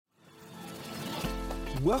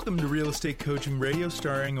Welcome to Real Estate Coaching Radio,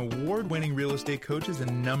 starring award-winning real estate coaches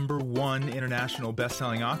and #1 international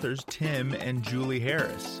best-selling authors, Tim and Julie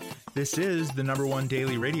Harris. This is the #1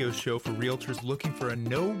 daily radio show for realtors looking for a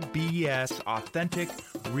no BS, authentic,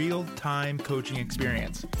 real-time coaching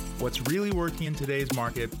experience. What's really working in today's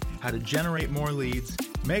market, how to generate more leads,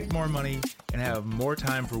 make more money, and have more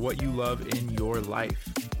time for what you love in your life.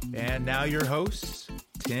 And now your hosts,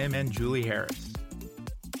 Tim and Julie Harris.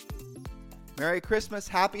 Merry Christmas,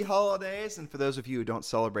 happy holidays, and for those of you who don't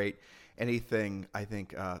celebrate anything, I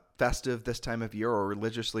think, festive this time of year or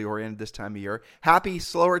religiously oriented this time of year, happy,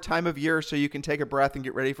 slower time of year so you can take a breath and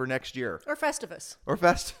get ready for next year. Or Festivus. Or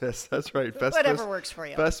Festivus, that's right. Festivus, whatever works for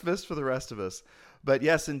you. Festivus for the rest of us. But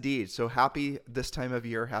yes, indeed. So happy this time of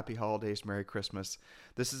year, happy holidays, Merry Christmas.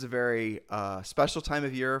 This is a very special time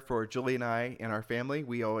of year for Julie and I and our family.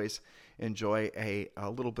 We always enjoy a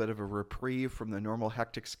little bit of a reprieve from the normal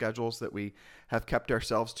hectic schedules that we have kept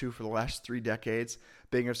ourselves to for the last 3 decades,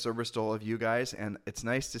 being of service to all of you guys. And it's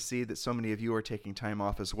nice to see that so many of you are taking time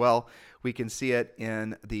off as well. We can see it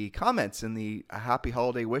in the comments and the happy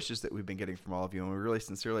holiday wishes that we've been getting from all of you, and we really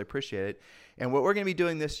sincerely appreciate it. And what we're going to be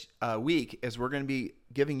doing this week is we're going to be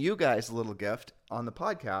giving you guys a little gift on the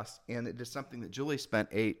podcast, and it is something that Julie spent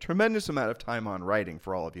a tremendous amount of time on writing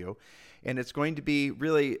for all of you. And it's going to be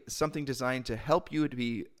really something designed to help you to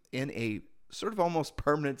be in a sort of almost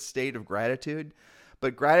permanent state of gratitude.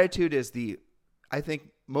 But gratitude is the, I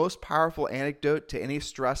think, most powerful antidote to any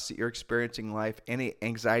stress that you're experiencing in life, any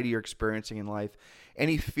anxiety you're experiencing in life,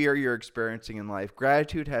 any fear you're experiencing in life.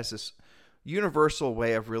 Gratitude has this universal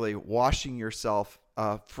way of really washing yourself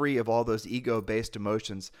free of all those ego-based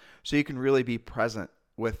emotions so you can really be present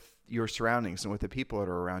with your surroundings and with the people that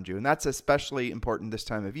are around you. And that's especially important this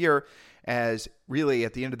time of year, as really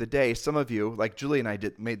at the end of the day, some of you, like Julie and I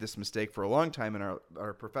made this mistake for a long time in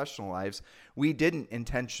our professional lives. We didn't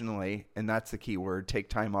intentionally, and that's the key word, take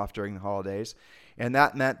time off during the holidays. And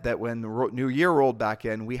that meant that when the new year rolled back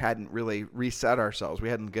in, we hadn't really reset ourselves. We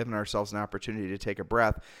hadn't given ourselves an opportunity to take a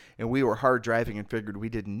breath, and we were hard driving and figured we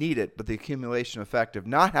didn't need it. But the accumulation effect of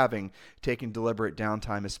not having taken deliberate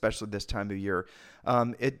downtime, especially this time of year,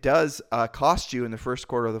 it does cost you in the first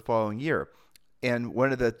quarter of the following year. And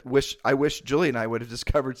I wish Julie and I would have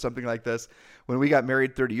discovered something like this when we got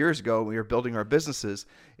married 30 years ago and we were building our businesses,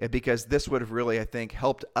 because this would have really, I think,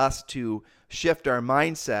 helped us to shift our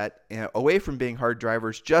mindset away from being hard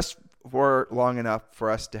drivers just for long enough for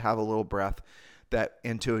us to have a little breath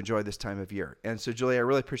and to enjoy this time of year. And so, Julie, I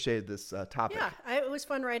really appreciated this topic. Yeah, it was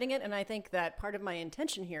fun writing it, and I think that part of my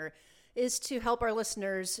intention here is to help our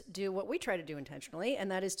listeners do what we try to do intentionally, and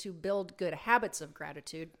that is to build good habits of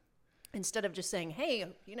gratitude. Instead of just saying, hey,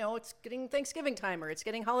 it's getting Thanksgiving time or it's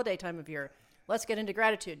getting holiday time of year, let's get into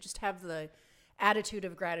gratitude. Just have the attitude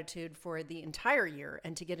of gratitude for the entire year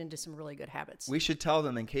and to get into some really good habits. We should tell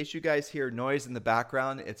them, in case you guys hear noise in the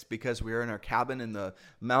background, it's because we're in our cabin in the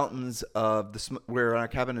mountains we're in our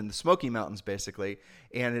cabin in the Smoky Mountains, basically,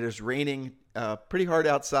 and it is raining pretty hard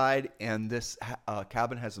outside, and this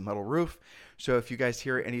cabin has a metal roof. So if you guys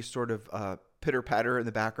hear any sort of pitter-patter in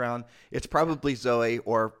the background, it's probably Zoe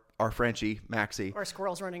or our Frenchie, Maxie. Or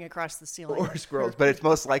squirrels running across the ceiling. Or squirrels, but it's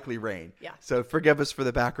most likely rain. Yeah. So forgive us for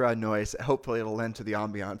the background noise. Hopefully it'll lend to the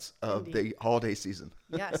ambiance of the holiday season.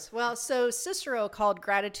 Yes. Well, so Cicero called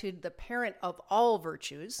gratitude the parent of all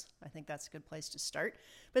virtues. I think that's a good place to start.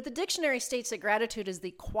 But the dictionary states that gratitude is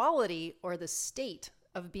the quality or the state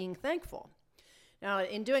of being thankful. Now,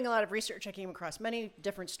 in doing a lot of research, I came across many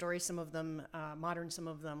different stories, some of them modern, some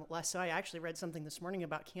of them less so. I actually read something this morning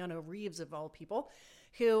about Keanu Reeves, of all people,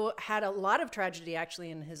 who had a lot of tragedy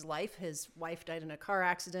actually in his life. His wife died in a car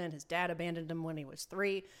accident. His dad abandoned him when he was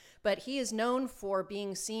 3. But he is known for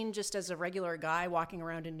being seen just as a regular guy walking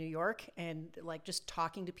around in New York and just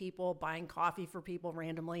talking to people, buying coffee for people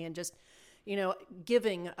randomly, and just,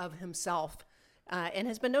 giving of himself. And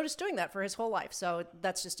has been noticed doing that for his whole life. So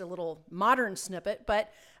that's just a little modern snippet.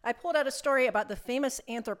 But I pulled out a story about the famous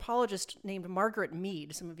anthropologist named Margaret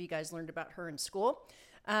Mead. Some of you guys learned about her in school.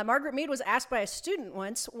 Margaret Mead was asked by a student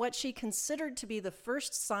once what she considered to be the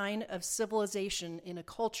first sign of civilization in a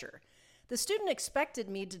culture. The student expected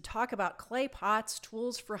Mead to talk about clay pots,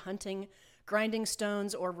 tools for hunting, grinding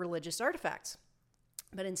stones, or religious artifacts.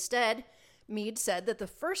 But instead, Mead said that the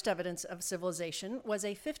first evidence of civilization was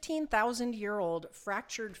a 15,000-year-old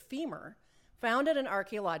fractured femur found at an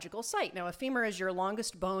archaeological site. Now, a femur is your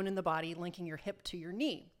longest bone in the body, linking your hip to your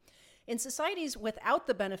knee. In societies without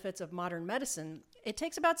the benefits of modern medicine, it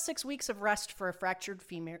takes about 6 weeks of rest for a fractured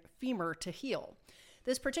femur to heal.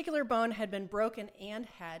 This particular bone had been broken and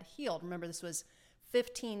had healed. Remember, this was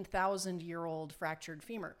 15,000-year-old fractured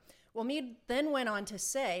femur. Well, Mead then went on to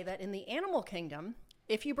say that in the animal kingdom,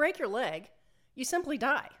 if you break your leg, you simply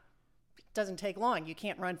die. It doesn't take long. You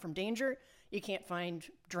can't run from danger. You can't find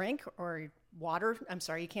drink or water.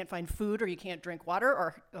 You can't find food, or you can't drink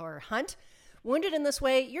water or hunt. Wounded in this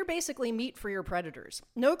way, you're basically meat for your predators.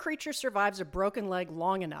 No creature survives a broken leg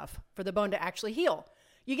long enough for the bone to actually heal.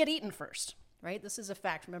 You get eaten first, right? This is a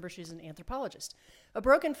fact. Remember, she's an anthropologist. A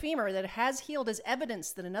broken femur that has healed is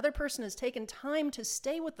evidence that another person has taken time to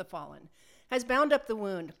stay with the fallen, has bound up the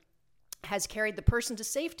wound, has carried the person to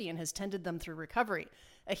safety, and has tended them through recovery.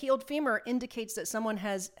 A healed femur indicates that someone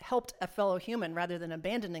has helped a fellow human rather than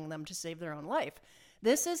abandoning them to save their own life.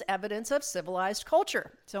 This is evidence of civilized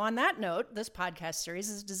culture. So on that note, this podcast series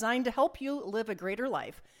is designed to help you live a greater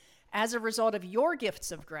life as a result of your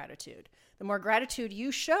gifts of gratitude. The more gratitude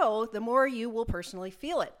you show, the more you will personally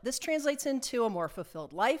feel it. This translates into a more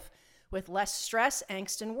fulfilled life with less stress,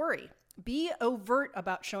 angst, and worry. Be overt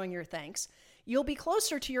about showing your thanks. You'll be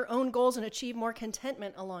closer to your own goals and achieve more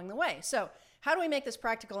contentment along the way. So how do we make this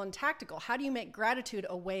practical and tactical? How do you make gratitude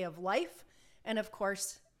a way of life? And of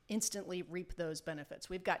course, instantly reap those benefits.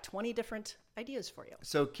 We've got 20 different ideas for you.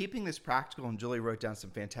 So keeping this practical, and Julie wrote down some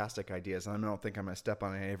fantastic ideas, and I don't think I'm going to step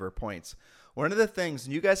on any of her points. One of the things,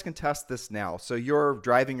 and you guys can test this now, so you're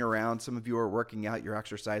driving around, some of you are working out, you're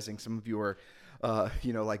exercising, some of you are,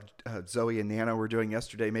 like Zoe and Nana were doing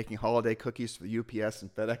yesterday, making holiday cookies for the UPS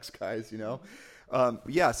and FedEx guys,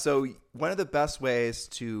 so one of the best ways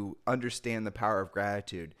to understand the power of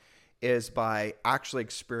gratitude is by actually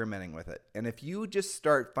experimenting with it. And if you just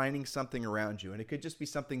start finding something around you, and it could just be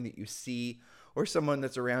something that you see, or someone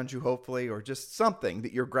that's around you, hopefully, or just something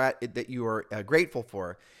that you are grateful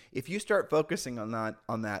for. If you start focusing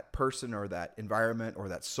on that person or that environment or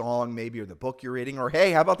that song, maybe, or the book you're reading, or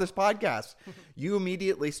hey, how about this podcast? You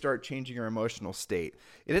immediately start changing your emotional state.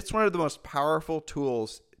 And it's one of the most powerful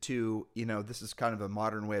tools to, this is kind of a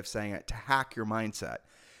modern way of saying it, to hack your mindset.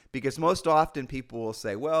 Because most often people will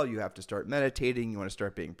say, well, you have to start meditating, you want to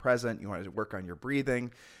start being present, you want to work on your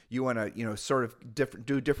breathing, you want to, sort of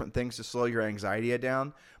do different things to slow your anxiety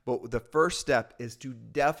down. But the first step is to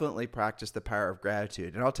definitely practice the power of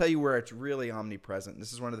gratitude. And I'll tell you where it's really omnipresent.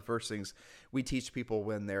 This is one of the first things we teach people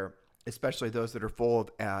when they're, especially those that are full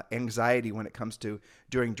of anxiety when it comes to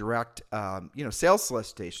doing direct, sales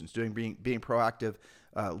solicitations, being proactive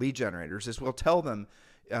lead generators, is we'll tell them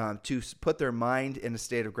to put their mind in a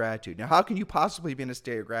state of gratitude. Now, how can you possibly be in a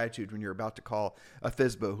state of gratitude when you're about to call a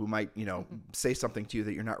FSBO who might, say something to you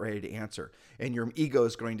that you're not ready to answer, and your ego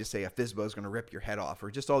is going to say a FSBO is going to rip your head off, or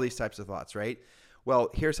just all these types of thoughts, right? Well,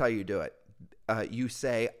 here's how you do it. You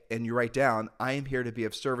say, and you write down, I am here to be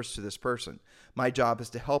of service to this person. My job is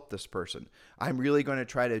to help this person. I'm really going to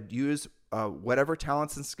try to use whatever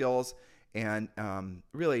talents and skills and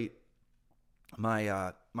really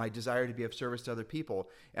my desire to be of service to other people.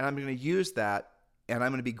 And I'm going to use that, and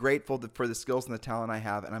I'm going to be grateful for the skills and the talent I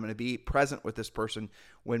have, and I'm going to be present with this person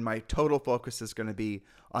when my total focus is going to be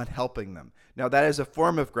on helping them. Now, that is a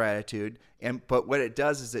form of gratitude, but what it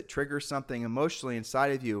does is it triggers something emotionally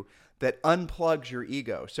inside of you that unplugs your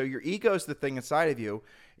ego. So your ego is the thing inside of you.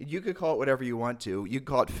 You could call it whatever you want to. You could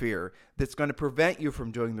call it fear. That's going to prevent you from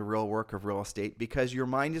doing the real work of real estate, because your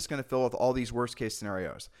mind is going to fill with all these worst case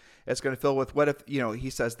scenarios. It's going to fill with, what if, he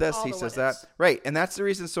says this, he says that. Right. And that's the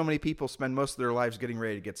reason so many people spend most of their lives getting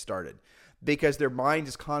ready to get started, because their mind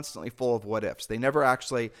is constantly full of what ifs. They never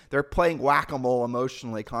actually, they're playing whack-a-mole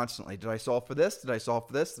emotionally constantly. Did I solve for this? Did I solve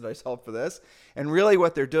for this? Did I solve for this? And really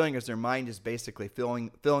what they're doing is their mind is basically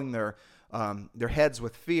filling their heads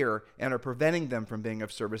with fear and are preventing them from being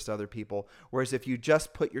of service to other people. Whereas if you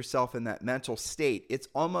just put yourself in that mental state, it's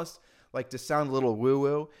almost like, to sound a little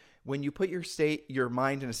woo-woo, when you put your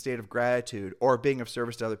mind in a state of gratitude or being of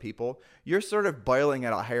service to other people, you're sort of boiling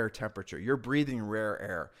at a higher temperature. You're breathing rare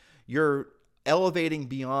air. You're elevating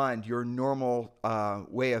beyond your normal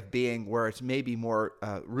way of being, where it's maybe more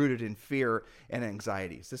rooted in fear and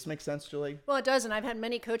anxiety. Does this make sense, Julie? Well, it does. And I've had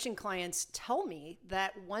many coaching clients tell me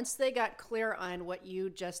that once they got clear on what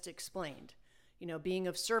you just explained, being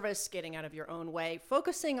of service, getting out of your own way,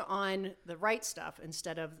 focusing on the right stuff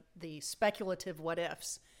instead of the speculative what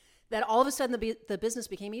ifs, that all of a sudden the business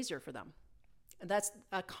became easier for them. And that's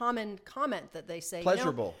a common comment that they say.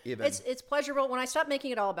 Pleasurable, even. It's pleasurable. When I stopped making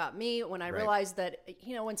it all about me, when I realized that,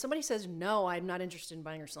 when somebody says, no, I'm not interested in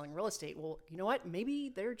buying or selling real estate, well, you know what?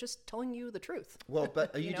 Maybe they're just telling you the truth. Well,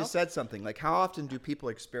 but you just said something. Like, how often do people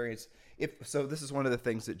experience, so this is one of the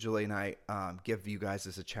things that Julie and I give you guys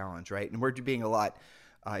as a challenge, right? And we're being a lot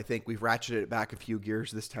I think we've ratcheted it back a few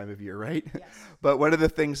gears this time of year, right? Yes. But one of the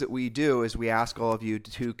things that we do is we ask all of you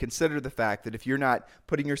to consider the fact that if you're not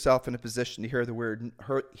putting yourself in a position to hear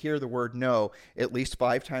the word no at least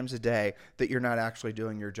 5 times a day, that you're not actually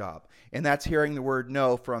doing your job. And that's hearing the word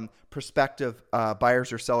no from prospective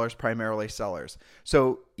buyers or sellers, primarily sellers.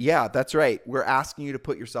 So yeah, that's right. We're asking you to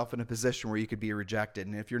put yourself in a position where you could be rejected.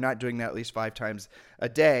 And if you're not doing that at least 5 times a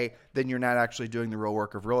day, then you're not actually doing the real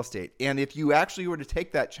work of real estate. And if you actually were to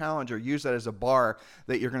take that challenge or use that as a bar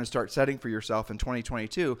that you're going to start setting for yourself in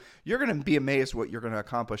 2022, you're going to be amazed what you're going to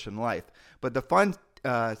accomplish in life. But the fun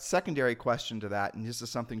secondary question to that, and this is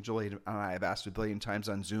something Julie and I have asked a billion times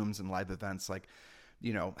on Zooms and live events, like,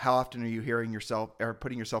 how often are you hearing yourself or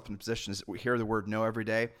putting yourself in positions to hear the word no every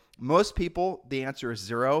day? Most people, the answer is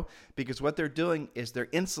 0, because what they're doing is they're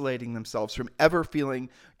insulating themselves from ever feeling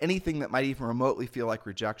anything that might even remotely feel like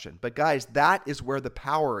rejection. But guys, that is where the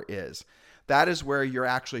power is. That is where you're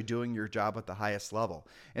actually doing your job at the highest level.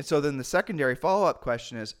 And so then the secondary follow-up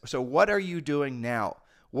question is, so what are you doing now?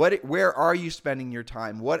 Where are you spending your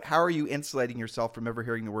time? How are you insulating yourself from ever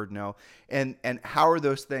hearing the word no? And how are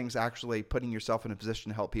those things actually putting yourself in a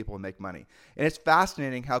position to help people and make money? And it's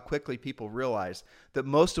fascinating how quickly people realize that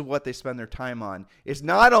most of what they spend their time on is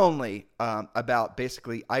not only about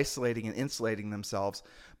basically isolating and insulating themselves,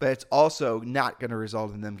 but it's also not going to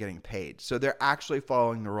result in them getting paid. So they're actually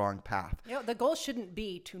following the wrong path. The goal shouldn't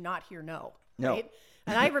be to not hear no. No. Right?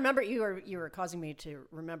 And I remember you were causing me to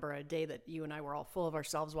remember a day that you and I were all full of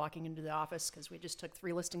ourselves walking into the office because we just took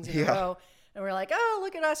 3 listings in a row. And we're like, oh,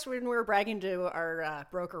 look at us when we were bragging to our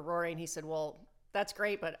broker, Rory. And he said, well, that's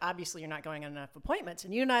great, but obviously you're not going on enough appointments.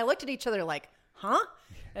 And you and I looked at each other like, huh?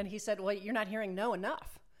 And he said, well, you're not hearing no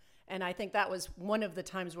enough. And I think that was one of the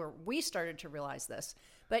times where we started to realize this.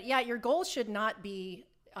 But yeah, your goal should not be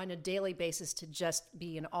on a daily basis to just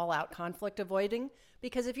be an all-out conflict avoiding,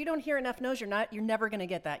 because if you don't hear enough no's, you're never going to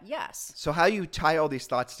get that yes. So how you tie all these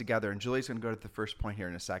thoughts together, and Julie's going to go to the first point here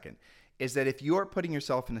in a second, is that if you're putting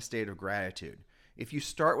yourself in a state of gratitude, if you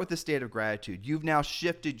start with a state of gratitude, you've now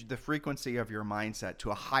shifted the frequency of your mindset to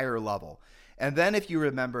a higher level. And then if you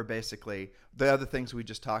remember basically the other things we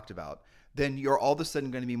just talked about, then you're all of a sudden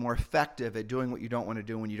going to be more effective at doing what you don't want to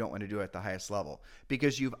do when you don't want to do it at the highest level,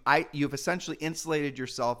 because you've essentially insulated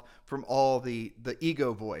yourself from all the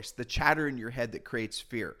ego voice, the chatter in your head that creates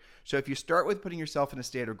fear. So if you start with putting yourself in a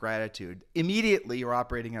state of gratitude, immediately you're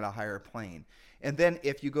operating at a higher plane. And then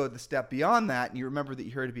if you go the step beyond that and you remember that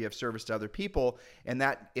you're here to be of service to other people, and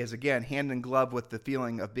that is, again, hand in glove with the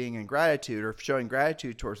feeling of being in gratitude or showing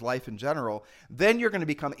gratitude towards life in general, then you're going to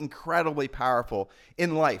become incredibly powerful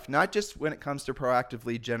in life, not just when it comes to proactive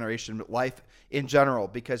lead generation, but life in general,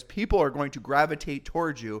 because people are going to gravitate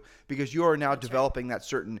towards you because you are now developing that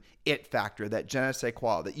certain it factor, that je ne sais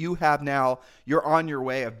quoi, that you have now, you're on your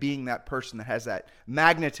way of being that person that has that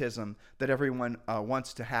magnetism that everyone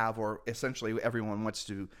wants to have, or essentially everyone wants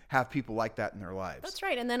to have people like that in their lives. That's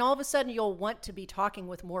right. And then all of a sudden you'll want to be talking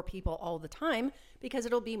with more people all the time because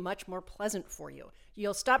it'll be much more pleasant for you.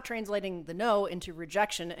 You'll stop translating the no into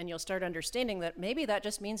rejection, and you'll start understanding that maybe that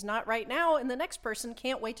just means not right now, and the next person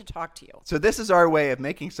can't wait to talk to you. So this is our way of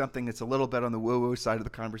making something that's a little bit on the woo-woo side of the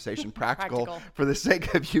conversation practical for the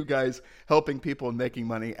sake of you guys helping people and making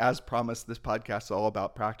money. As promised, this podcast is all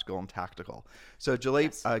about practical and tactical. So Julie,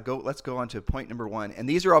 Yes. Let's go on to point number 1. And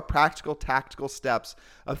these are all practical, tactical steps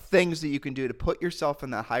of things that you can do to put yourself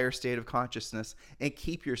in that higher state of consciousness and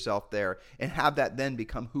keep yourself there and have that then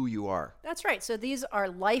become who you are. That's right. So these are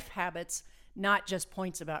life habits, not just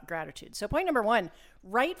points about gratitude. So point number 1,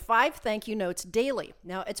 write 5 thank you notes daily.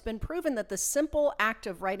 Now, it's been proven that the simple act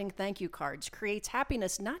of writing thank you cards creates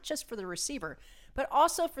happiness not just for the receiver, but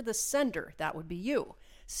also for the sender. That would be you.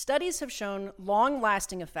 Studies have shown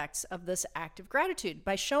long-lasting effects of this act of gratitude.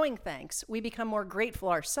 By showing thanks, we become more grateful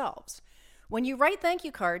ourselves. When you write thank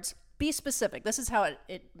you cards, be specific. This is how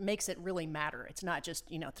it makes it really matter. It's not just,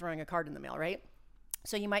 throwing a card in the mail, right?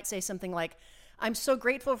 So you might say something like, I'm so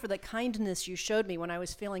grateful for the kindness you showed me when I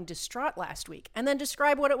was feeling distraught last week. And then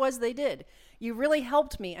describe what it was they did. You really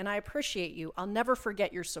helped me and I appreciate you. I'll never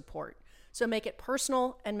forget your support. So make it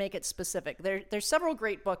personal and make it specific. There's several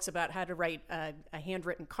great books about how to write a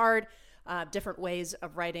handwritten card, different ways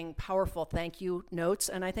of writing powerful thank you notes.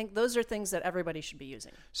 And I think those are things that everybody should be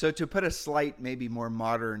using. So to put a slight, maybe more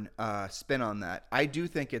modern spin on that, I do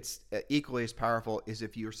think it's equally as powerful as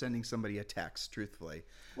if you're sending somebody a text, truthfully.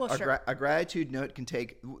 Well, sure. A gratitude note can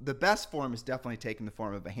take, the best form is definitely taking the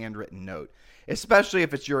form of a handwritten note, especially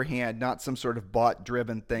if it's your hand, not some sort of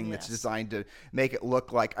bot-driven thing that's designed to make it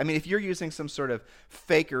look like, if you're using some sort of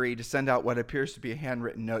fakery to send out what appears to be a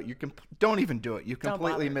handwritten note, don't even do it. You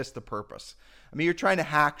completely miss the purpose. purpose. I mean, you're trying to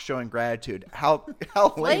hack showing gratitude. How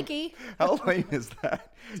lame, Flaky. how lame is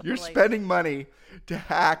that? You're Totally. spending money to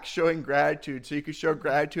hack showing gratitude so you can show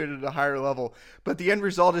gratitude at a higher level. But the end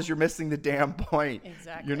result is you're missing the damn point.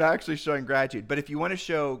 Exactly. You're not actually showing gratitude. But if you want to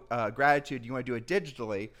show gratitude, you want to do it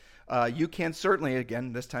digitally, you can certainly,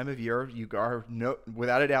 again, this time of year, you are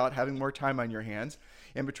without a doubt having more time on your hands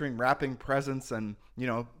in between wrapping presents and,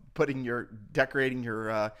 decorating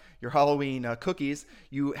your Halloween cookies.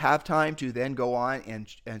 You have time to then go on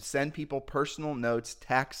and send people personal notes,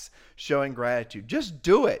 texts showing gratitude. Just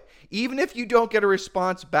do it. Even if you don't get a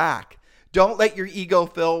response back, don't let your ego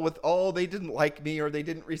fill with, oh, they didn't like me or they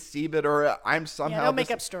didn't receive it or I'm somehow. Don't make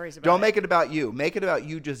up stories about it. Don't make it about you. Make it about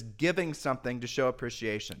you just giving something to show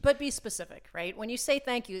appreciation. But be specific, right? When you say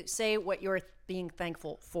thank you, say what you're being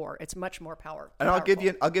thankful for. It's much more powerful. And I'll give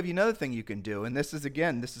you another thing you can do. And this is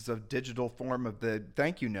a digital form of the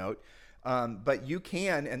thank you note. But you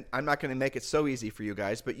can, and I'm not going to make it so easy for you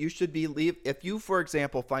guys, but you should if you, for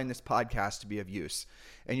example, find this podcast to be of use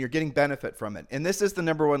and you're getting benefit from it. And this is the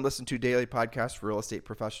number one listened to daily podcast for real estate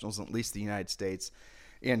professionals in at least the United States.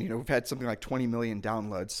 And, we've had something like 20 million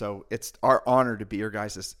downloads. So it's our honor to be your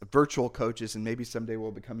guys' virtual coaches, and maybe someday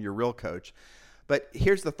we'll become your real coach. But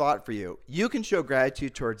here's the thought for you. You can show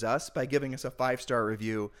gratitude towards us by giving us a 5-star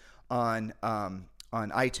review on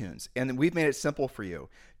iTunes. And we've made it simple for you.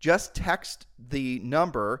 Just text the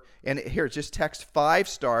number, and just text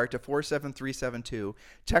 5-star to 47372.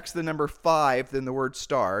 Text the number 5, then the word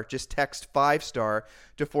star. Just text 5-star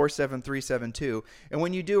to 47372. And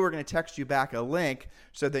when you do, we're going to text you back a link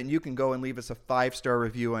so that you can go and leave us a 5-star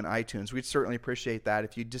review on iTunes. We'd certainly appreciate that.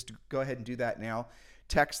 If you just go ahead and do that now,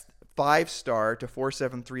 text 5-star to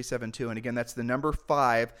 47372. And again, that's the number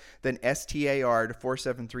 5, then STAR to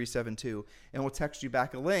 47372. And we'll text you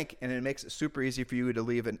back a link, and it makes it super easy for you to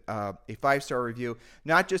leave a 5-star review,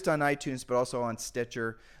 not just on iTunes, but also on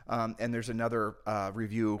Stitcher. And there's another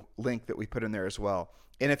review link that we put in there as well.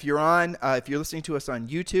 And if you're listening to us on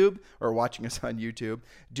YouTube or watching us on YouTube,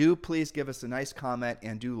 do please give us a nice comment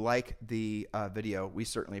and do like the video. We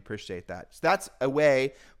certainly appreciate that. So that's a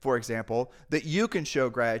way, for example, that you can show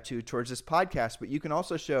gratitude towards this podcast, but you can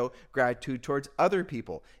also show gratitude towards other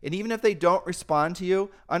people. And even if they don't respond to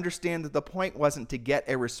you, understand that the point wasn't to get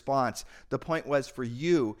a response. The point was for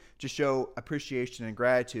you to show appreciation and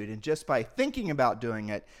gratitude. And just by thinking about doing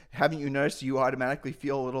it, haven't you noticed you automatically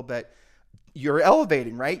feel a little bit, you're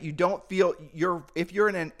elevating, right? You don't feel if you're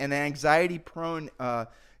in an anxiety prone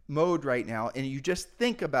mode right now, and you just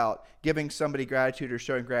think about giving somebody gratitude or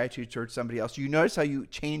showing gratitude towards somebody else, you notice how you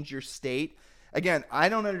change your state. Again, I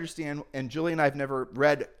don't understand, and Julie and I have never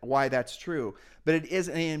read why that's true, but it is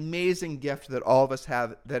an amazing gift that all of us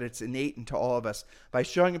have, that it's innate into all of us. By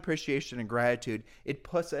showing appreciation and gratitude, it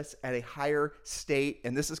puts us at a higher state,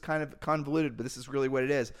 and this is kind of convoluted, but this is really what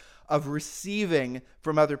it is, of receiving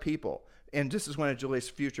from other people. And this is one of Julie's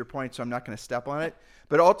future points, so I'm not going to step on it.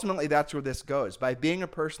 But ultimately, that's where this goes. By being a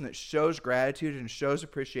person that shows gratitude and shows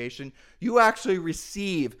appreciation, you actually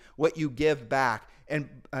receive what you give back, and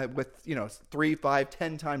with 3, 5,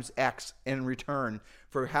 10 times X in return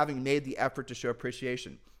for having made the effort to show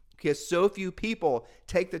appreciation. Because so few people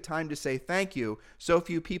take the time to say thank you. So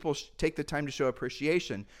few people take the time to show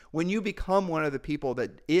appreciation. When you become one of the people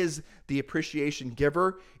that is the appreciation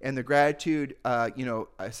giver and the gratitude,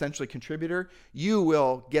 essentially contributor, you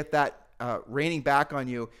will get that raining back on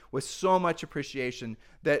you with so much appreciation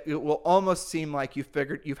that it will almost seem like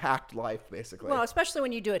you've hacked life, basically. Well, especially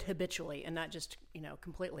when you do it habitually and not just,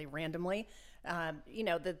 completely randomly.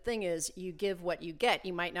 The thing is, you give what you get.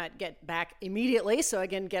 You might not get back immediately. So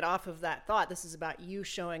again, get off of that thought. This is about you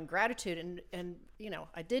showing gratitude. And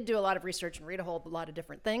I did do a lot of research and read a whole lot of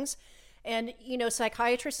different things. And,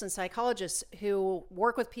 psychiatrists and psychologists who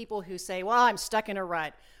work with people who say, well, I'm stuck in a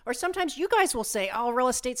rut. Or sometimes you guys will say, oh, real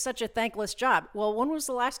estate's such a thankless job. Well, when was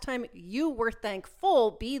the last time you were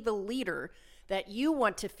thankful? Be the leader that you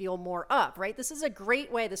want to feel more of, right? This is a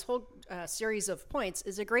great way, this whole series of points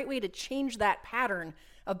is a great way to change that pattern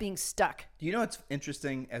of being stuck. Do you know what's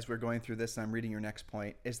interesting as we're going through this, and I'm reading your next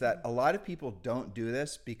point, is that a lot of people don't do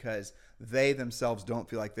this because they themselves don't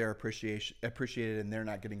feel like they're appreciated and they're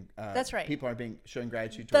not getting, that's right. People aren't showing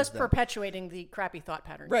gratitude towards them. Thus perpetuating the crappy thought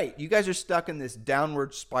pattern. Right. You guys are stuck in this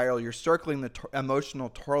downward spiral. You're circling the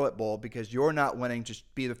emotional toilet bowl because you're not wanting to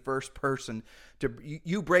be the first person to,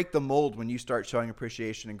 you break the mold when you start showing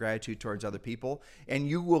appreciation and gratitude towards other people, and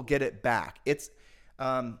you will get it back. It's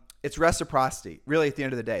reciprocity, really, at the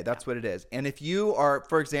end of the day. That's what it is. And if you are,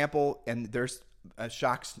 for example, and there's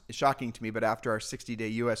shocking to me. But after our 60-day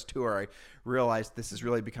U.S. tour, I realized this has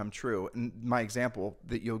really become true. And my example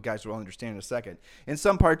that you guys will understand in a second. In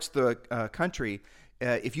some parts of the country,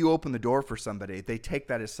 if you open the door for somebody, they take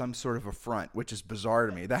that as some sort of affront, which is bizarre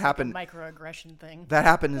to me. That happened. Microaggression thing. That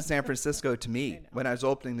happened in San Francisco to me when I was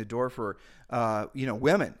opening the door for,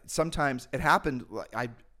 women. Sometimes it happened.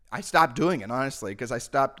 I stopped doing it, honestly, because I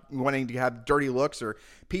stopped wanting to have dirty looks or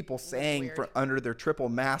people saying under their triple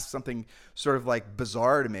mask something sort of like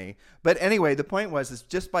bizarre to me. But anyway, the point is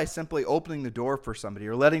just by simply opening the door for somebody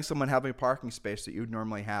or letting someone have a parking space that you'd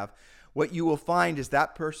normally have, what you will find is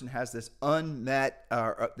that person has this unmet,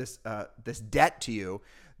 this debt to you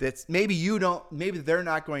that's maybe they're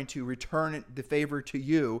not going to return the favor to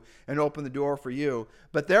you and open the door for you,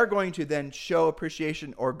 but they're going to then show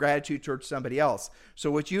appreciation or gratitude towards somebody else. So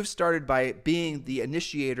what you've started by being the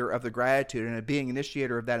initiator of the gratitude and being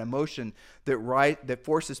initiator of that emotion that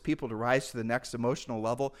forces people to rise to the next emotional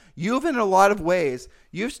level, in a lot of ways,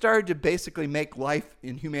 you've started to basically make life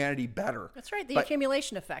in humanity better. That's right. The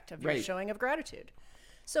accumulation effect of your showing of gratitude.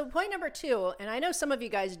 So point number 2, and I know some of you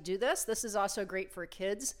guys do this. This is also great for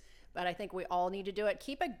kids, but I think we all need to do it.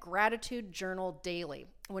 Keep a gratitude journal daily.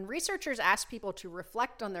 When researchers ask people to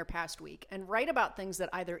reflect on their past week and write about things that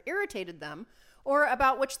either irritated them or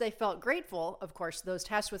about which they felt grateful, of course, those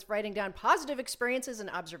tasked with writing down positive experiences and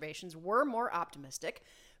observations were more optimistic,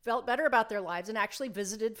 felt better about their lives, and actually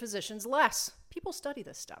visited physicians less. People study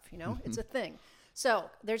this stuff, It's a thing. So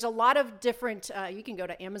there's a lot of different, you can go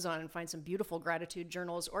to Amazon and find some beautiful gratitude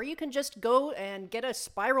journals, or you can just go and get a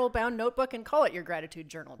spiral-bound notebook and call it your gratitude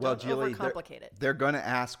journal. Don't overcomplicate it. They're going to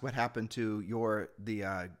ask what happened to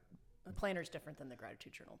the planner's different than the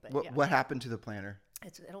gratitude journal. But what happened to the planner?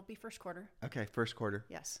 It'll be first quarter. Okay, first quarter.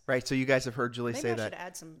 Yes. Right, so you guys have heard Julie say that. Maybe I should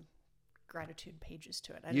add some gratitude pages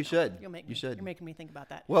to it. You should. You're making me think about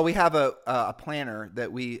that. Well, we have a planner that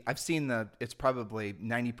I've seen it's probably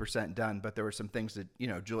 90% done, but there were some things that,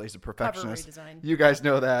 Julie's a perfectionist. Cover redesign. You guys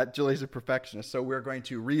know that. Julie's a perfectionist. So we're going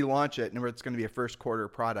to relaunch it, and it's going to be a first quarter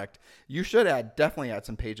product. You should definitely add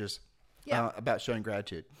some pages about showing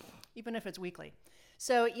gratitude. Even if it's weekly.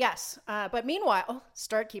 So yes, but meanwhile,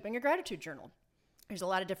 start keeping a gratitude journal. There's a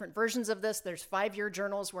lot of different versions of this. There's 5-year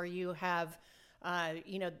journals where you have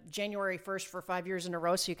January 1st for 5 years in a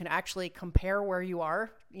row. So you can actually compare where you are,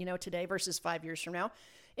 today versus 5 years from now.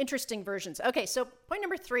 Interesting versions. Okay. So point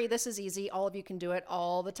number 3, this is easy. All of you can do it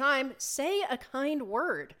all the time. Say a kind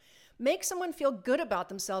word. Make someone feel good about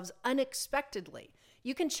themselves unexpectedly.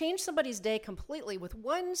 You can change somebody's day completely with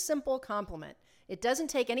one simple compliment. It doesn't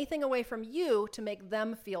take anything away from you to make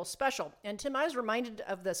them feel special. And Tim, I was reminded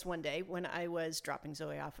of this one day when I was dropping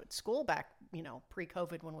Zoe off at school back,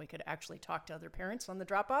 pre-COVID, when we could actually talk to other parents on the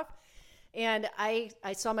drop-off. And I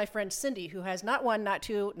saw my friend Cindy, who has not 1, not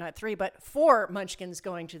 2, not 3, but 4 munchkins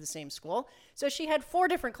going to the same school. So she had 4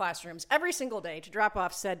 different classrooms every single day to drop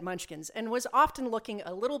off said munchkins, and was often looking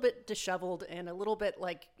a little bit disheveled and a little bit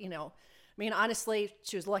like, honestly,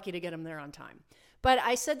 she was lucky to get them there on time. But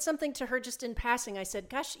I said something to her just in passing. I said,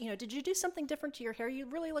 gosh, did you do something different to your hair? You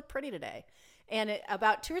really look pretty today. And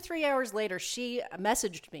about 2 or 3 hours later, she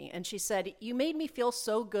messaged me and she said, you made me feel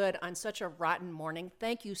so good on such a rotten morning.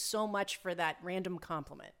 Thank you so much for that random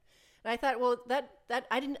compliment. And I thought, well, that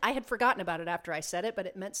I had forgotten about it after I said it, but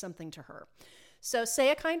it meant something to her. So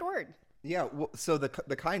say a kind word. Yeah. Well, so the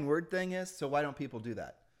kind word thing is, so why don't people do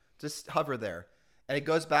that? Just hover there. And it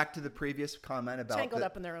goes back to the previous comment about tangled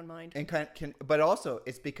up in their own mind. And but also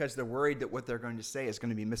it's because they're worried that what they're going to say is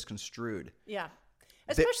going to be misconstrued. Yeah.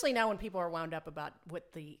 Especially now when people are wound up about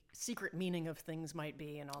what the secret meaning of things might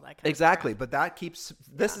be and all that kind of stuff. Exactly. But that keeps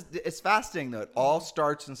it's fascinating though. It all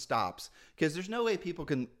starts and stops because there's no way people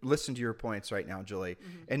can listen to your points right now, Julie,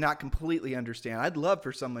 and not completely understand. I'd love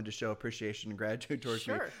for someone to show appreciation and gratitude towards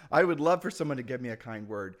me. I would love for someone to give me a kind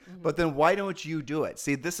word. But then why don't you do it?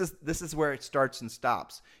 See, this is where it starts and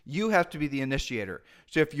stops. You have to be the initiator.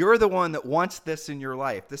 So if you're the one that wants this in your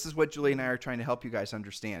life, this is what Julie and I are trying to help you guys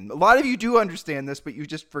understand. A lot of you do understand this, but you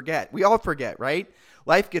just forget. We all forget, right?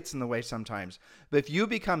 Life gets in the way sometimes. But if you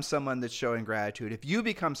become someone that's showing gratitude, if you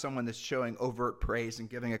become someone that's showing overt praise and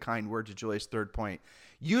giving a kind word to Julie's third point,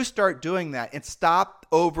 you start doing that and stop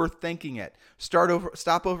overthinking it. Stop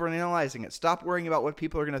overanalyzing it. Stop worrying about what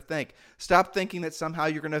people are going to think. Stop thinking that somehow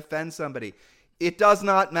you're going to offend somebody. It does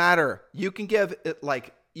not matter. You can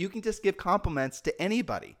just give compliments to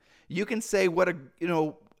anybody. You can say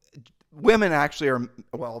women actually are,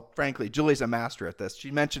 well, frankly, Julie's a master at this.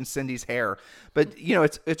 She mentioned Cindy's hair, but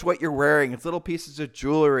it's what you're wearing. It's little pieces of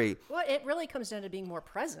jewelry. Well, it really comes down to being more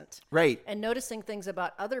present. Right. And noticing things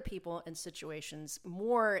about other people and situations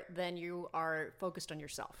more than you are focused on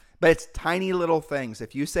yourself. But it's tiny little things.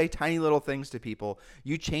 If you say tiny little things to people,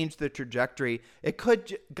 you change the trajectory. It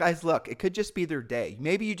could, guys, look, it could just be their day.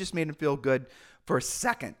 Maybe you just made them feel good for a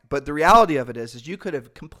second. But the reality of it is you could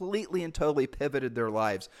have completely and totally pivoted their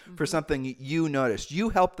lives for something you noticed. You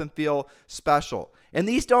helped them feel special. And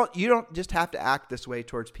you don't just have to act this way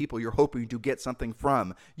towards people you're hoping to get something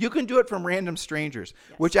from. You can do it from random strangers,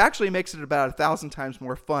 which actually makes it about 1,000 times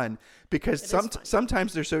more fun because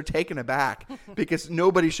sometimes they're so taken aback because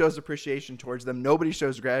nobody shows appreciation towards them. Nobody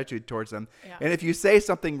shows gratitude towards them. Yeah. And if you say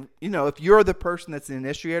something, if you're the person that's the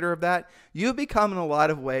initiator of that, you become in a lot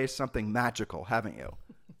of ways something magical, haven't you?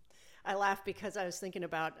 I laugh because I was thinking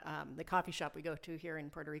about the coffee shop we go to here in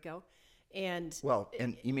Puerto Rico. And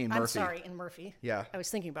you mean Murphy? I'm sorry, in Murphy. Yeah. I was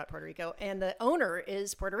thinking about Puerto Rico. And the owner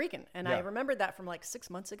is Puerto Rican. And I remembered that from like 6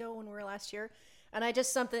 months ago when we were last year. And I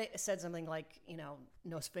just said something like,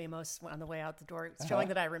 nos vemos on the way out the door, showing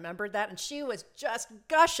that I remembered that. And she was just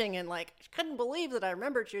gushing and like, couldn't believe that I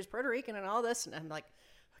remembered she was Puerto Rican and all this. And I'm like,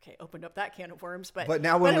 okay, opened up that can of worms. But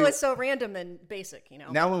it was so random and basic,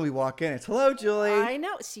 Now when we walk in, it's, hello, Julie. I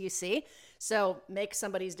know. So you see. So make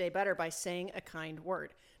somebody's day better by saying a kind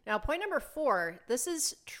word. Now, point number 4, this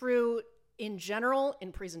is true in general,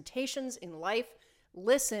 in presentations, in life.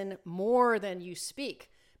 Listen more than you speak.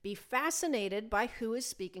 Be fascinated by who is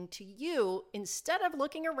speaking to you instead of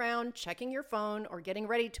looking around, checking your phone, or getting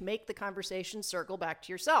ready to make the conversation circle back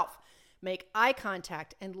to yourself. Make eye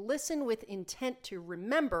contact and listen with intent to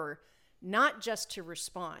remember, not just to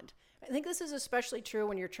respond. I think this is especially true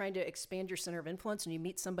when you're trying to expand your center of influence and you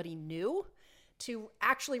meet somebody new, to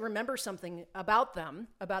actually remember something about them,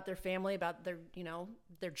 about their family, about their,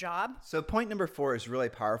 their job. So point number 4 is really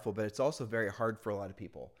powerful, but it's also very hard for a lot of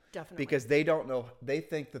people. Definitely. Because they don't know, they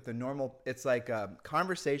think that it's like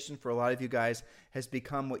conversation for a lot of you guys has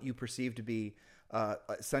become what you perceive to be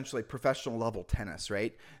essentially professional level tennis,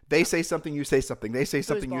 right? They say something, you say something. They say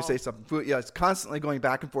something, you say something. Yeah, it's constantly going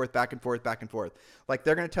back and forth, back and forth, back and forth. Like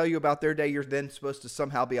they're going to tell you about their day. You're then supposed to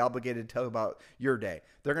somehow be obligated to tell about your day.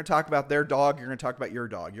 They're going to talk about their dog. You're going to talk about your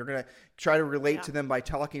dog. You're going to try to relate to them by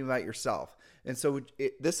talking about yourself. And so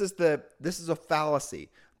this is a fallacy.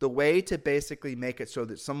 The way to basically make it so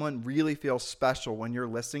that someone really feels special when you're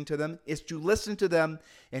listening to them is to listen to them.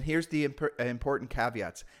 And here's the important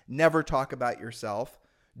caveats. Never talk about yourself.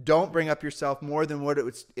 Don't bring up yourself more than what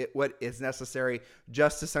is necessary,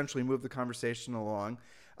 just essentially move the conversation along.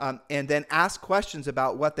 And then ask questions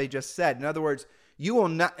about what they just said. In other words, you will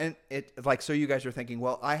not, so you guys are thinking,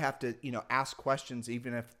 well, I have to, ask questions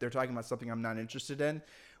even if they're talking about something I'm not interested in.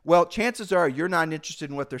 Well, chances are you're not interested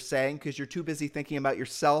in what they're saying because you're too busy thinking about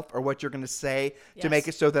yourself or what you're going to say to make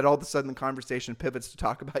it so that all of a sudden the conversation pivots to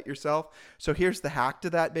talk about yourself. So here's the hack to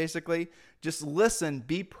that, basically. Just listen,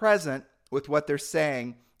 be present with what they're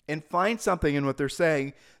saying, and find something in what they're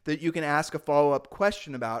saying that you can ask a follow-up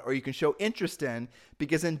question about or you can show interest in,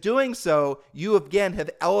 because in doing so, you again have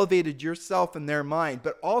elevated yourself in their mind,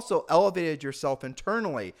 but also elevated yourself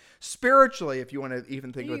internally, spiritually, if you want to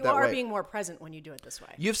even think of it that way. You are being more present when you do it this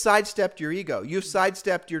way. You've sidestepped your ego. You've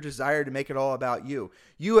sidestepped your desire to make it all about you.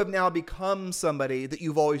 You have now become somebody that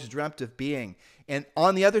you've always dreamt of being. And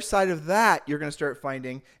on the other side of that, you're going to start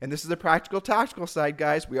finding, and this is the practical, tactical side,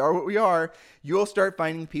 guys. We are what we are. You'll start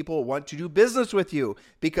finding people want to do business with you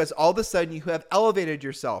because all of a sudden you have elevated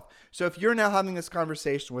yourself. So if you're now having this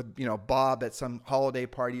conversation with, Bob at some holiday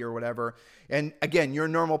party or whatever, and again, your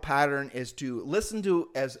normal pattern is to listen to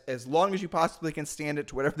as long as you possibly can stand it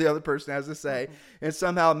to whatever the other person has to say, and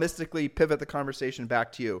somehow mystically pivot the conversation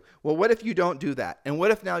back to you. Well, what if you don't do that? And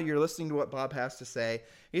what if now you're listening to what Bob has to say?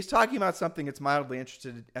 He's talking about something that's mildly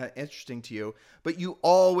interesting to you, but you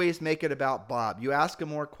always make it about Bob. You ask him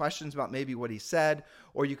more questions about maybe what he said,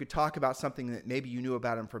 or you could talk about something that maybe you knew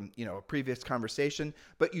about him from, a previous conversation,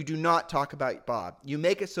 but you do not talk about Bob. You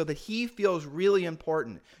make it so that he feels really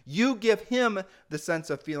important. You give him the sense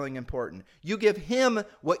of feeling important. You give him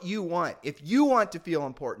what you want. If you want to feel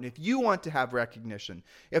important, if you want to have recognition,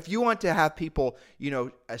 if you want to have people,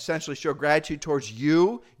 essentially show gratitude towards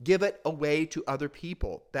you, give it away to other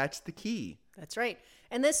people. That's the key. That's right.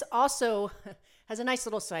 And this also has a nice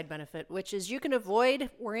little side benefit, which is you can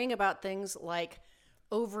avoid worrying about things like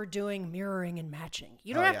overdoing mirroring and matching.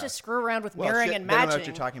 You don't Oh, have yeah. to screw around with Well, mirroring shit, and they don't know matching. what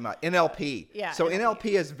you're talking about. NLP. Yeah, So NLP. NLP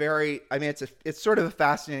is very, I mean, it's sort of a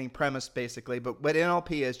fascinating premise, basically. But what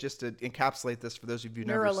NLP is, just to encapsulate this for those of you who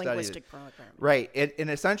never studied it. Neuro-linguistic programming. Right. And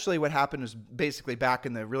essentially what happened was basically back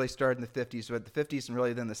in really started in the 50s, but the 50s and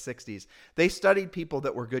really then the 60s. They studied people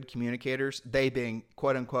that were good communicators, they being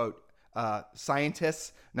quote unquote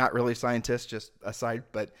scientists, not really scientists, just aside,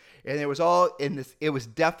 and it was all in this, it was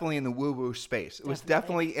definitely in the woo-woo space. It was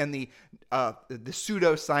definitely in the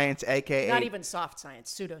pseudoscience, aka Not even soft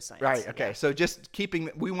science, pseudoscience. right. Okay. Yeah. So just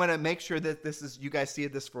we want to make sure that you guys see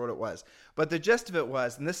this for what it was. But the gist of it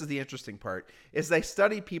was, and this is the interesting part, is they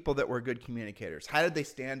studied people that were good communicators. How did they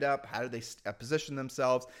stand up? How did they position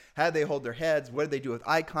themselves? How did they hold their heads? What did they do with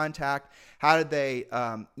eye contact? How did they,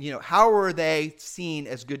 how were they seen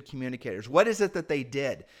as good communicators? What is it that they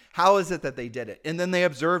did? How is it that they did it? And then they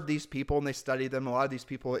observed these people and they studied them. A lot of these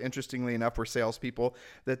people, interestingly enough, were salespeople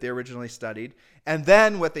that they originally studied. And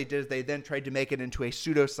then what they did is they then tried to make it into a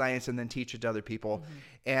pseudoscience and then teach it to other people. Mm-hmm.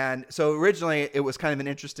 And so originally it was kind of an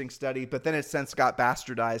interesting study, but then it since got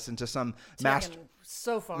bastardized into some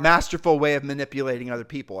masterful way of manipulating other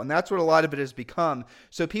people. And that's what a lot of it has become.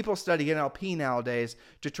 So people study NLP nowadays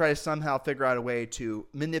to try to somehow figure out a way to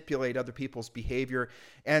manipulate other people's behavior.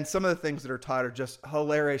 And some of the things that are taught are just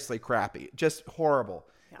hilariously crappy, just horrible.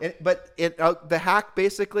 Yeah. The hack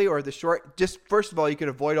basically, or the short, just first of all, you could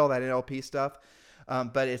avoid all that NLP stuff.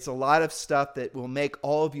 But it's a lot of stuff that will make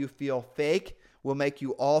all of you feel fake, will make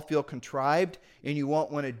you all feel contrived, and you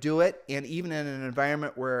won't want to do it. And even in an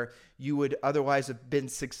environment where you would otherwise have been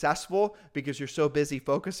successful because you're so busy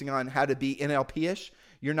focusing on how to be NLP-ish,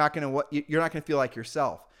 you're not going to feel like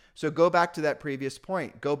yourself. So go back to that previous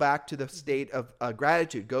point. Go back to the state of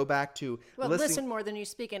gratitude. Go back to listen more than you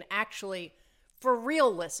speak, and actually for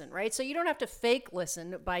real listen, right? So you don't have to fake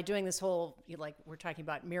listen by doing this whole, like we're talking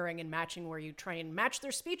about mirroring and matching, where you try and match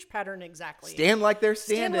their speech pattern exactly. Stand like they're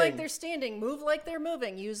standing. Stand like they're standing. Move like they're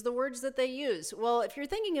moving. Use the words that they use. Well, if you're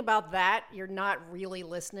thinking about that, you're not really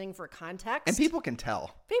listening for context. And people can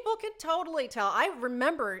tell. People can totally tell. I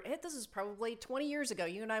remember, this is probably 20 years ago,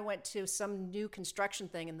 you and I went to some new construction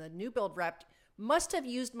thing, and the new build rep must have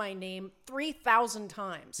used my name 3,000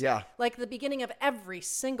 times. Yeah. Like the beginning of every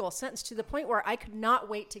single sentence, to the point where I could not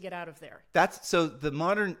wait to get out of there. That's so the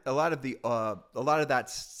modern, a lot of that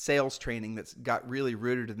sales training that's got really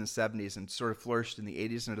rooted in the 70s and sort of flourished in the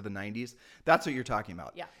 80s and into the 90s. That's what you're talking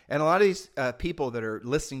about. Yeah. And a lot of these people that are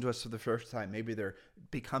listening to us for the first time, maybe they're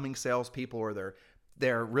becoming salespeople or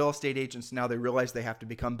they're real estate agents. Now they realize they have to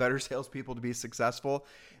become better salespeople to be successful.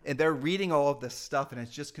 And they're reading all of this stuff, and it's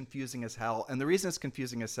just confusing as hell. And the reason it's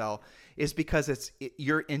confusing as hell is because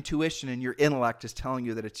your intuition and your intellect is telling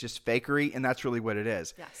you that it's just fakery, and that's really what it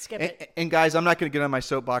is. Yeah, skip it. And guys, I'm not going to get on my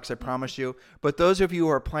soapbox, I promise you. But those of you who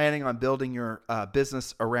are planning on building your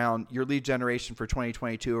business around your lead generation for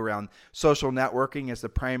 2022, around social networking as the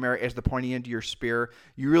pointy end of your spear,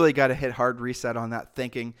 you really got to hit hard reset on that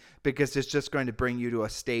thinking, because it's just going to bring you to a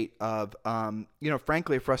state of,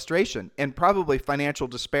 frankly, frustration and probably financial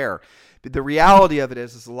despair. The reality of it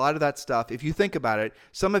is a lot of that stuff, if you think about it,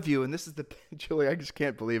 some of you, and this is Julie, I just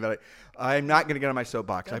can't believe it. I'm not going to get on my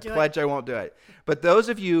soapbox. I pledge I won't do it. But those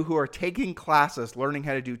of you who are taking classes, learning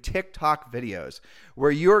how to do TikTok videos,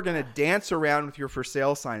 where you're going to dance around with your for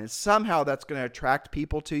sale sign, and somehow that's going to attract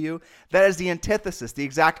people to you, that is the antithesis, the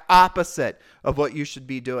exact opposite of what you should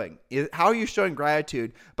be doing. How are you showing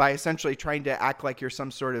gratitude? By essentially trying to act like you're some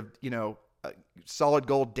sort of, solid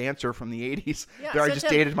gold dancer from the 80s. Yeah, there, I just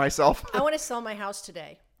dated myself. I want to sell my house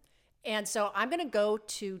today. And so I'm going to go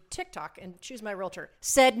to TikTok and choose my realtor.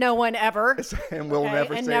 Said no one ever. And will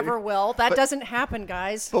never and say never will. That doesn't happen,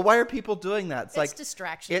 guys. But why are people doing that? It's like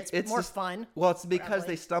distraction. It's more fun. Well, it's because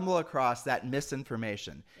they stumble across that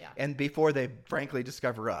misinformation. Yeah. And before they frankly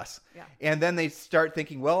discover us. Yeah. And then they start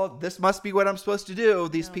thinking, well, this must be what I'm supposed to do.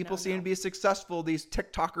 These people seem to be successful, these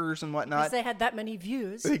TikTokers and whatnot. Because they had that many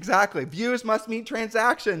views. Exactly. Views must mean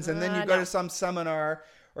transactions. And then you go to some seminar,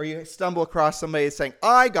 or you stumble across somebody saying,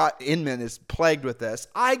 Inman is plagued with this.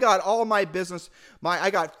 I got all my business, I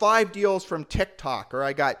got 5 deals from TikTok, or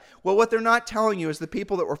what they're not telling you is the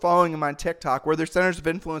people that were following them on TikTok were their centers of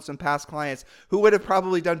influence and past clients who would have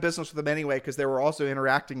probably done business with them anyway, because they were also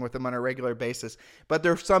interacting with them on a regular basis. But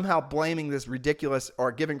they're somehow blaming this ridiculous,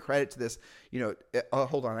 or giving credit to this,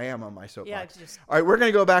 hold on, I am on my soapbox. Yeah, all right, we're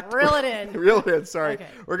going to go back. Reel it in. Reel it in, sorry. Okay.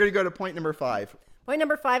 We're going to go to point number 5. Point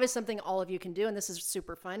number 5 is something all of you can do, and this is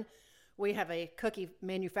super fun. We have a cookie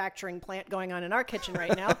manufacturing plant going on in our kitchen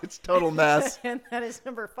right now. It's a total mess. And that is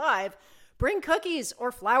number 5. Bring cookies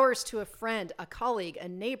or flowers to a friend, a colleague, a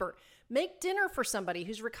neighbor. Make dinner for somebody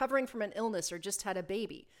who's recovering from an illness or just had a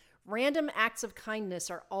baby. Random acts of kindness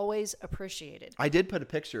are always appreciated. I did put a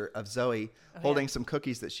picture of Zoe holding some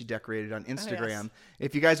cookies that she decorated on Instagram. Yes.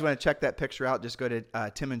 If you guys want to check that picture out, just go to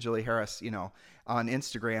Tim and Julie Harris, on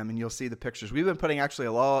Instagram, and you'll see the pictures. We've been putting actually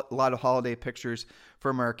a lot of holiday pictures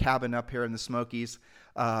from our cabin up here in the Smokies,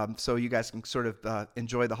 so you guys can sort of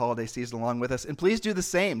enjoy the holiday season along with us. And please do the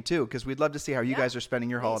same, too, because we'd love to see how you guys are spending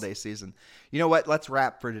your holiday season. You know what? Let's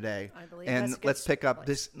wrap for today. I believe and let's pick up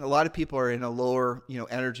this. A lot of people are in a lower,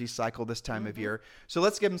 energy cycle this time of year. So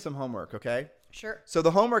let's give them some homework, okay? Sure. So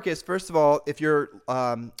the homework is, first of all, if you're,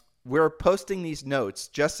 we're posting these notes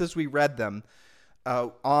just as we read them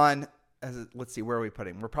on. Let's see, where are we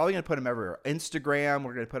putting them? We're probably going to put them everywhere. Instagram,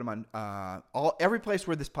 we're going to put them on every place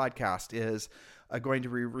where this podcast is going to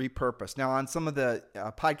be repurposed. Now, on some of the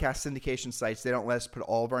podcast syndication sites, they don't let us put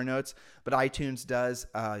all of our notes, but iTunes does,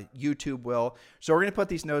 YouTube will. So we're going to put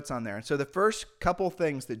these notes on there. And so the first couple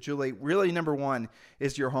things that Julie, really number one,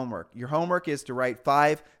 is your homework. Your homework is to write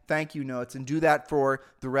 5 thank you notes and do that for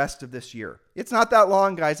the rest of this year. It's not that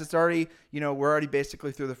long, guys. It's already, we're already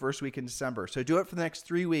basically through the first week in December. So do it for the next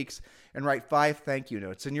 3 weeks and write 5 thank you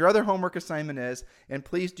notes. And your other homework assignment is, and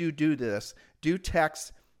please do this, do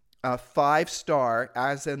text 5-star,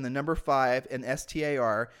 as in the number 5 and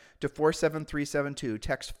STAR, to 47372.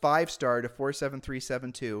 Text 5-star to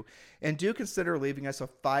 47372. And do consider leaving us a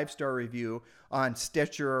 5-star review on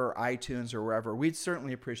Stitcher or iTunes or wherever. We'd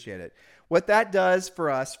certainly appreciate it. What that does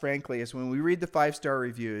for us, frankly, is when we read the 5-star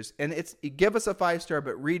reviews, and give us a 5-star,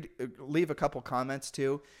 but leave a couple comments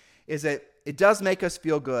too, is that it does make us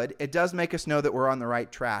feel good. It does make us know that we're on the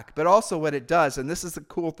right track. But also what it does, and this is the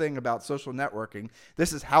cool thing about social networking,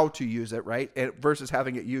 this is how to use it, right? Versus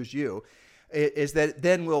having it use you, is that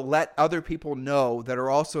then we'll let other people know that are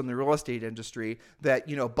also in the real estate industry that,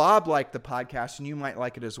 Bob liked the podcast and you might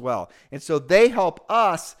like it as well. And so they help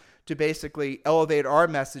us to basically elevate our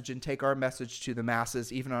message and take our message to the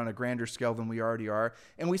masses, even on a grander scale than we already are.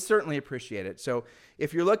 And we certainly appreciate it. So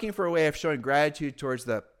if you're looking for a way of showing gratitude towards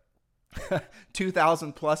the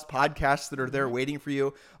 2,000 plus podcasts that are there waiting for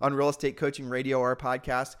you on Real Estate Coaching Radio, our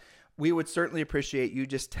podcast, we would certainly appreciate you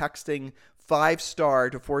just texting 5-star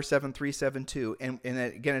to 47372. And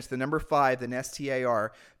again, it's the number 5, then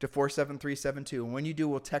STAR, to 47372. And when you do,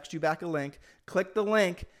 we'll text you back a link. Click the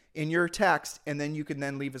link in your text, and then you can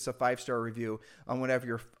then leave us a 5-star review on whatever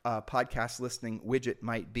your podcast listening widget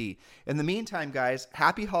might be. In the meantime, guys,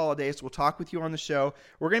 happy holidays. We'll talk with you on the show.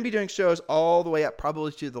 We're going to be doing shows all the way up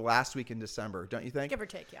probably to the last week in December, don't you think? Give or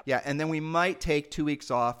take, yeah. Yeah, and then we might take 2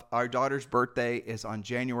 weeks off. Our daughter's birthday is on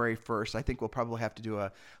January 1st. I think we'll probably have to do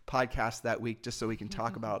a podcast that week just so we can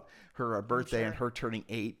talk about her birthday and her turning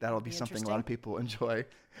 8. That'll be something a lot of people enjoy.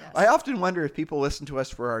 Yes. I often wonder if people listen to us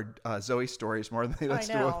for our Zoe stories more than they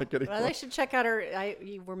listen to us getting Well, they should check out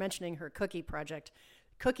you were mentioning her cookie project,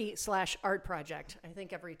 cookie/art project. I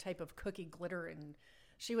think every type of cookie glitter, and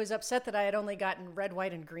she was upset that I had only gotten red,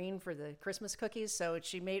 white, and green for the Christmas cookies. So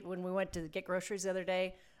she made, when we went to get groceries the other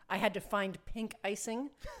day, I had to find pink icing,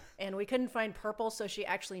 and we couldn't find purple, so she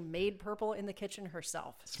actually made purple in the kitchen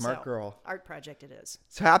herself. Smart girl. Art project it is.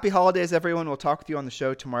 So happy holidays, everyone. We'll talk with you on the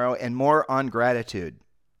show tomorrow, and more on gratitude.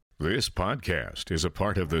 This podcast is a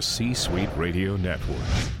part of the C-Suite Radio Network.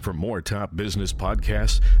 For more top business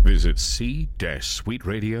podcasts, visit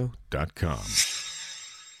c-suiteradio.com.